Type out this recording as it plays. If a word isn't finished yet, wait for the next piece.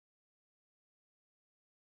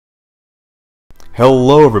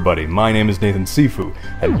Hello everybody, my name is Nathan Sifu,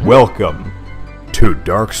 and welcome to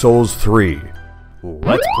Dark Souls 3.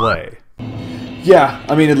 Let's play. Yeah,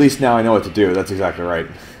 I mean, at least now I know what to do. That's exactly right.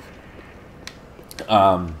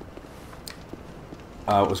 I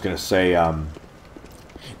was gonna say,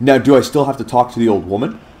 now do I still have to talk to the old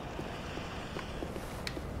woman?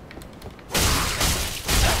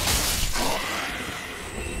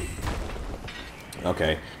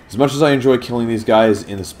 Okay. As much as I enjoy killing these guys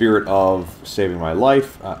in the spirit of saving my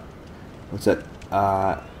life, what's that?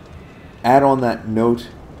 Add on that note.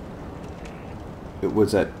 It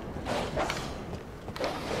was that.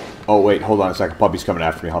 Oh wait, hold on a second. Puppy's coming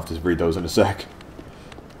after me. I'll have to read those in a sec.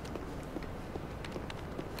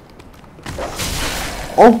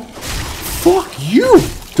 Oh, fuck you,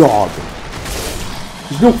 dog!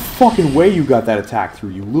 There's no fucking way you got that attack through,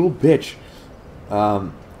 you little bitch.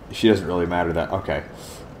 She doesn't really matter that. Okay.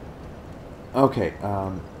 Okay,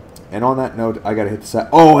 and on that note, I gotta hit the sack.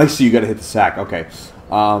 Oh, I see, you gotta hit the sack. Okay.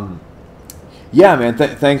 Yeah, man,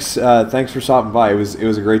 thanks for stopping by. It was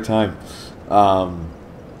a great time. And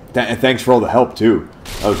thanks for all the help, too.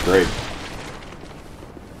 That was great.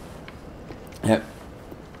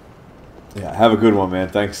 Yeah, have a good one, man.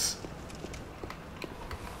 Thanks.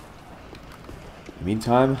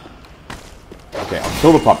 Meantime, okay, I'll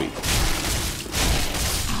kill the puppy.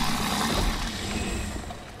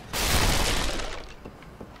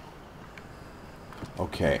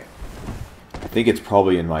 Okay. I think it's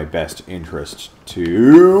probably in my best interest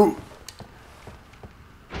to...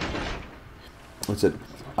 What's it?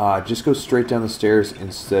 Just go straight down the stairs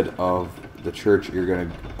instead of the church. You're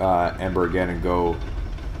gonna Ember again and go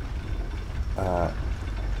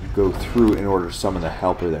through in order to summon the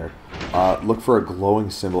helper there. Look for a glowing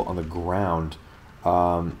symbol on the ground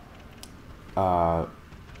to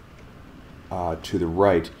the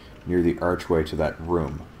right near the archway to that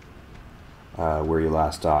room. Where you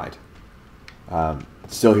last died.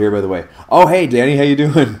 Still here, by the way. Oh, hey, Danny, how you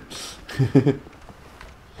doing?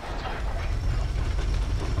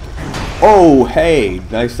 Oh, hey,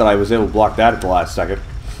 nice that I was able to block that at the last second.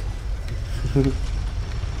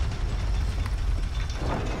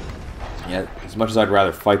 Yeah, as much as I'd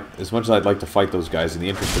rather fight, as much as I'd like to fight those guys, in the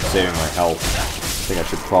interest of saving my health, I think I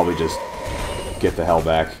should probably just get the hell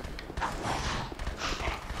back.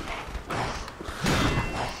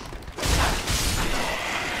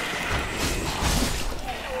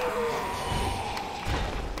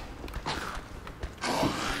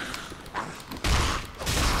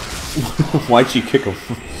 Why'd she kick him?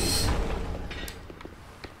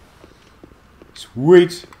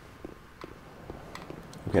 Sweet!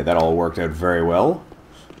 Okay, that all worked out very well.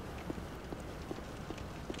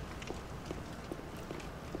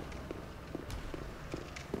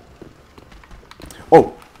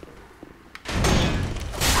 Oh!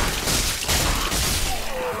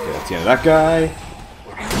 Okay, that's the end of that guy.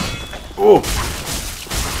 Oh!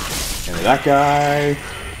 End of that guy.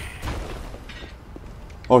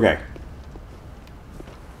 Okay.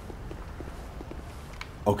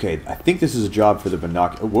 Okay, I think this is a job for the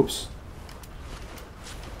binoculars. Oh, whoops.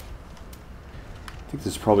 I think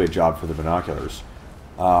this is probably a job for the binoculars.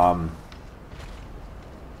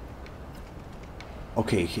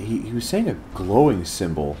 Okay, he was saying a glowing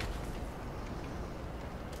symbol.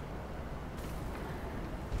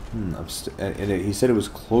 And he said it was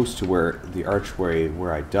close to where the archway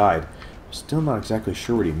where I died. I'm still not exactly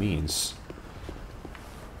sure what he means.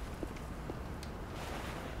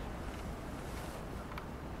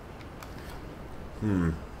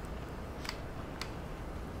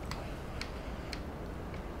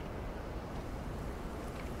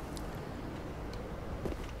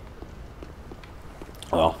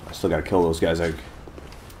 Well, I still gotta kill those guys. I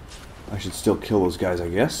should still kill those guys, I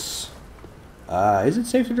guess. Is it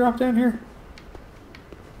safe to drop down here?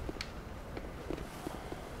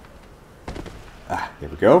 Ah, there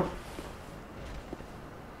we go.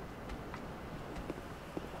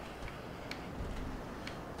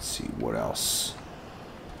 Let's see, what else?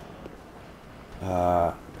 If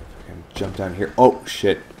I can jump down here. Oh,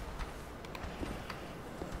 shit.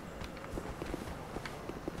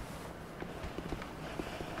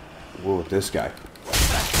 Whoa, with this guy.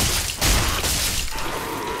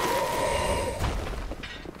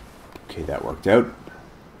 Okay, that worked out.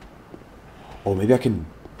 Oh, maybe I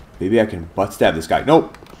can butt stab this guy.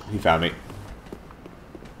 Nope, he found me.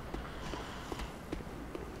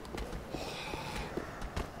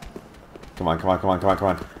 Come on, come on, come on, come on, come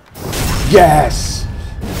on. Yes!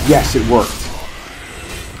 Yes, it worked.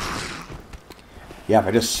 Yeah, if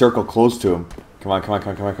I just circle close to him. Come on, come on,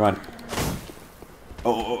 come on, come on, come on.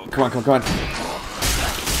 Oh, come on, come on, come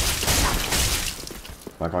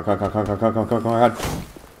on. Come on, come on, come on, come on, come on, come on, come on, come on.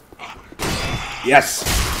 Yes!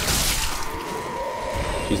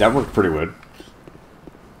 Jeez, that worked pretty good.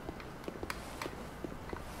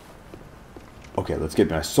 Okay, let's get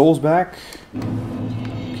my souls back.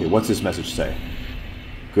 Okay, what's this message say?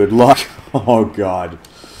 Good luck. Oh, God.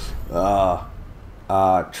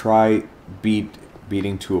 Try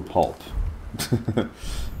beating to a pulp.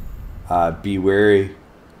 Be wary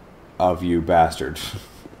of you, bastard.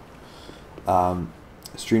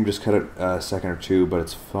 Stream just cut it a second or two, but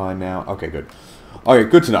it's fine now. Okay, good. Okay,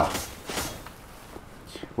 good to know.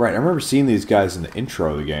 Right, I remember seeing these guys in the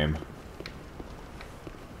intro of the game.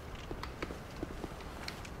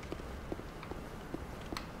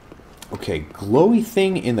 Okay, glowy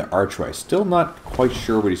thing in the archway. Still not quite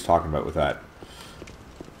sure what he's talking about with that.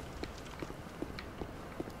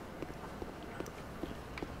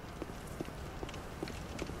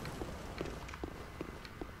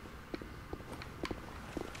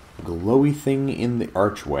 Glowy thing in the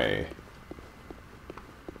archway.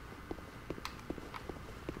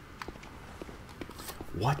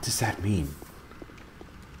 What does that mean?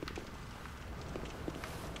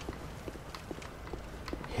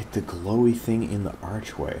 Hit the glowy thing in the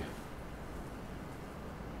archway.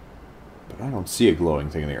 But I don't see a glowing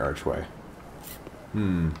thing in the archway.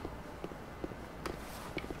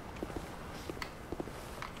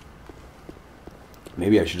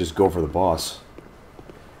 Maybe I should just go for the boss.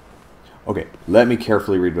 Okay, let me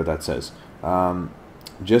carefully read what that says.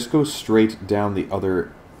 Just go straight down the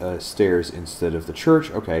other stairs instead of the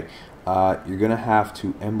church. Okay. You're going to have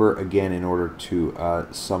to ember again in order to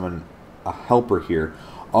summon a helper here.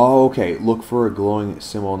 Oh, okay. Look for a glowing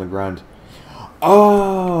symbol on the ground.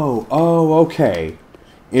 Oh, okay.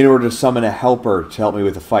 In order to summon a helper to help me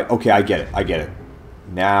with the fight. Okay, I get it. I get it.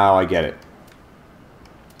 Now I get it.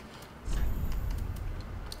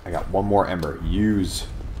 I got one more ember. Use.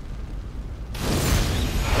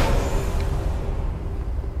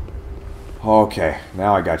 Okay,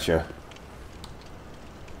 now I got you.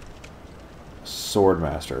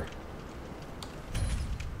 Swordmaster.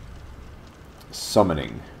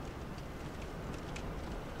 Summoning.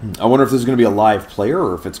 I wonder if this is going to be a live player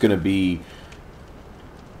or if it's going to be...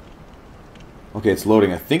 Okay, it's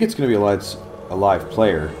loading. I think it's going to be a live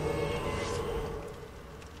player.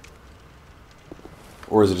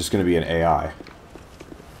 Or is it just going to be an AI?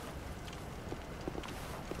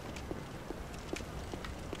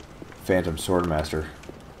 Phantom Swordmaster.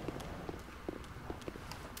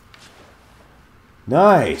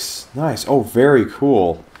 Nice! Nice. Oh, very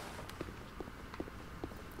cool.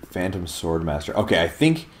 Phantom Swordmaster. Okay, I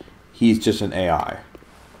think he's just an AI.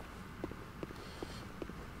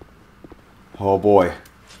 Oh boy.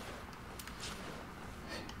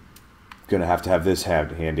 Gonna have to have this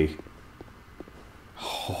handy.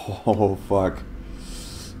 Oh, fuck.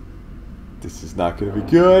 This is not gonna be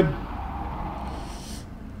good.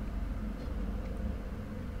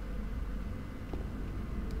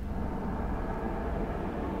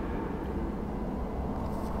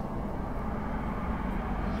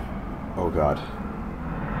 Oh, God.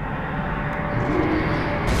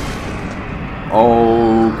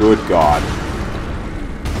 Oh, good God.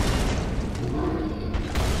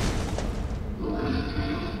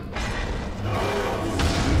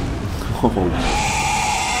 Oh.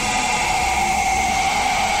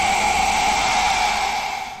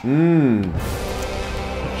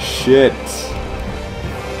 Shit.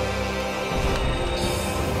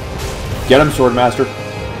 Get him, Swordmaster.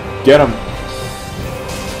 Get him.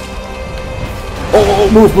 Oh,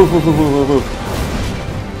 move.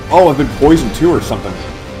 Oh, I've been poisoned too or something.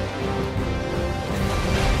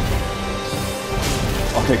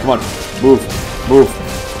 Okay, come on. Move.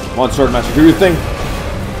 Come on, Swordmaster. Do your thing.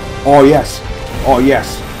 Oh, yes. Oh,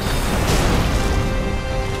 yes.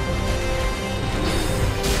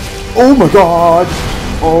 Oh, my God.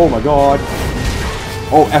 Oh, my God.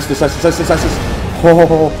 Oh, Estes.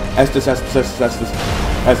 Oh,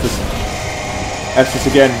 Estes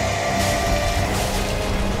again.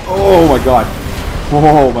 Oh, my God.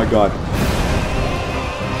 Oh, my God.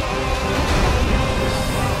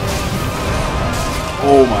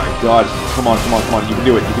 Oh, my God. Come on. You can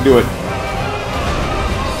do it.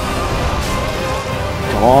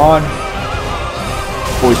 Come on.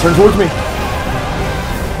 Oh, he's turned towards me.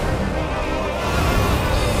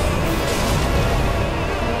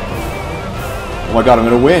 Oh my God, I'm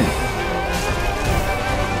gonna win.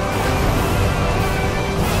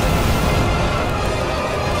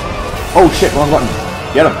 Oh shit, wrong button.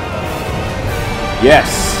 Get him.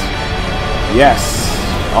 Yes.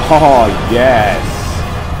 Oh, yes.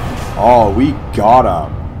 Oh, we got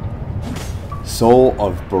him. Soul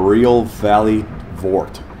of Boreal Valley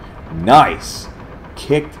Vordt. Nice!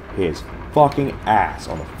 Kicked his fucking ass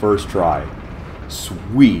on the first try.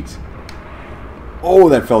 Sweet. Oh,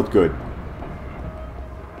 that felt good.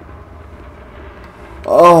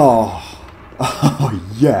 Oh. Oh,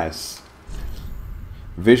 yes.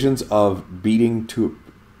 Visions of beating to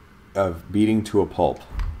a pulp.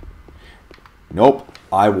 Nope,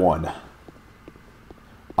 I won.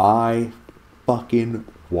 I fucking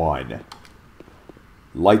won.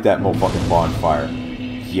 Light that motherfucking bonfire.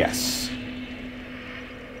 Yes.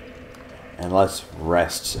 And let's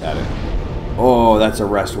rest at it. Oh, that's a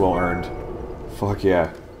rest well earned. Fuck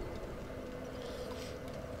yeah.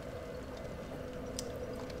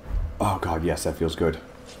 Oh god, yes, that feels good.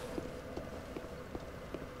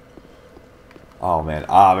 Oh man,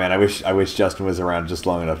 I wish Justin was around just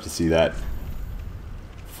long enough to see that.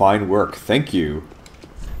 Fine work, thank you.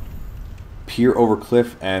 Peer over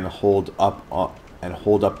cliff and hold up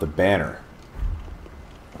the banner.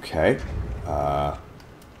 Okay.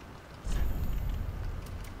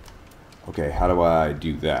 Okay, how do I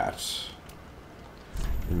do that?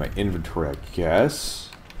 In my inventory, I guess.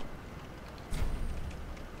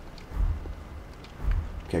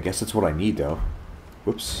 Okay, I guess that's what I need, though.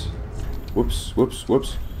 Whoops. Whoops, whoops,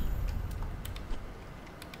 whoops.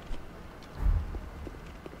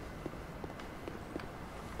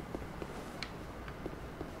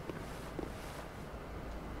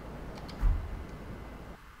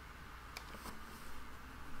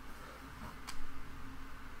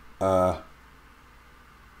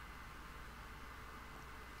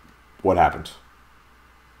 What happened?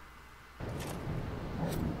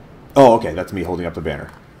 Oh, okay, that's me holding up the banner.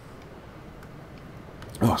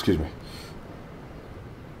 Oh, excuse me.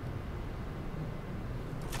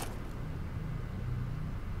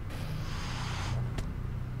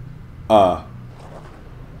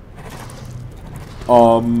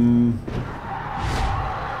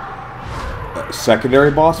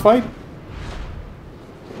 Secondary boss fight?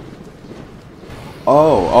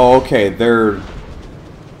 Oh, okay, they're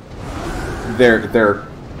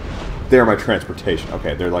my transportation.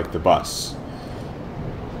 Okay, they're like the bus.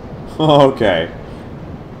 Okay.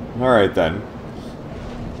 Alright then.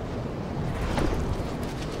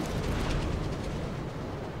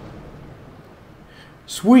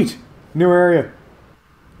 Sweet! New area.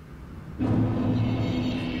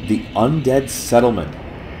 The Undead Settlement.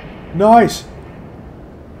 Nice!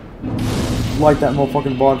 Light that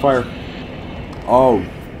motherfucking bonfire. Oh,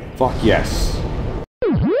 fuck yes.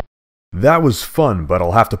 That was fun, but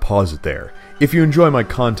I'll have to pause it there. If you enjoy my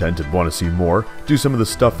content and want to see more, do some of the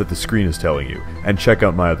stuff that the screen is telling you, and check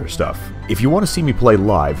out my other stuff. If you want to see me play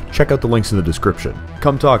live, check out the links in the description.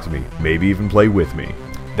 Come talk to me, maybe even play with me.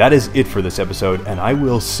 That is it for this episode, and I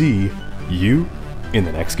will see you in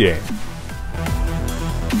the next game.